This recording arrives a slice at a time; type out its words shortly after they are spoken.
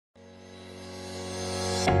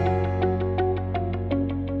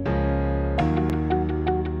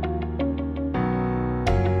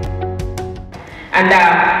And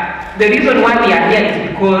the reason why we are here is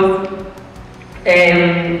because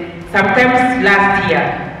sometimes last year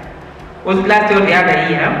or the other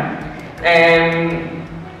year,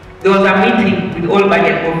 there was a meeting with all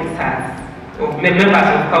budget officers or members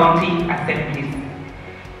of county assemblies.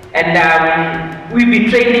 And we'll be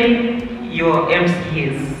training your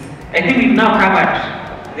MCAs. I think we've now covered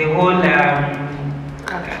the whole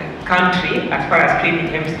country as far as training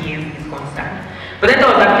MCAs is concerned. But then there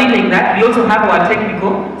was a feeling that we also have our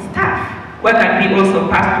technical staff. Where can we also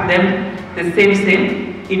pass to them the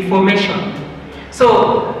same information?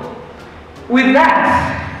 So with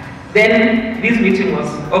that, then this meeting was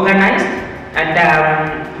organized,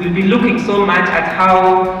 and we'll be looking so much at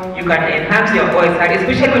how you can enhance your OSR,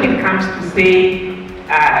 especially when it comes to, say,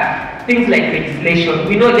 things like legislation.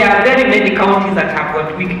 We know there are very many counties that have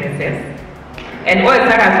got weaknesses, and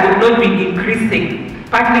OSR has not been increasing,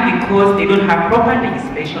 partly because they don't have proper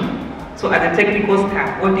legislation. So as a technical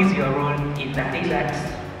staff, what is your role in that? Is that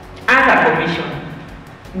as a commission,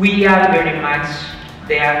 we are very much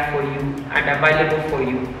there for you and available for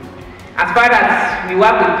you. As far as we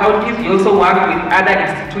work with counties, we also work with other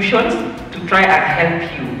institutions to try and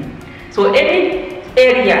help you. So any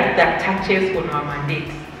area that touches on our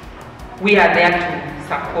mandate, we are there to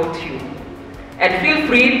support you. And feel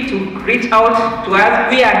free to reach out to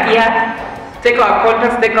us. We are here. Take our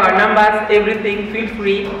contacts, take our numbers, everything. Feel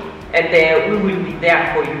free, and we will be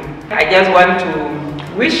there for you. I just want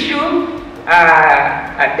to wish you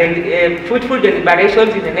fruitful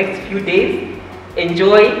deliberations in the next few days.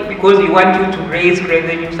 Enjoy, because we want you to raise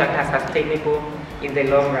revenues that are sustainable in the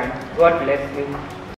long run. God bless you.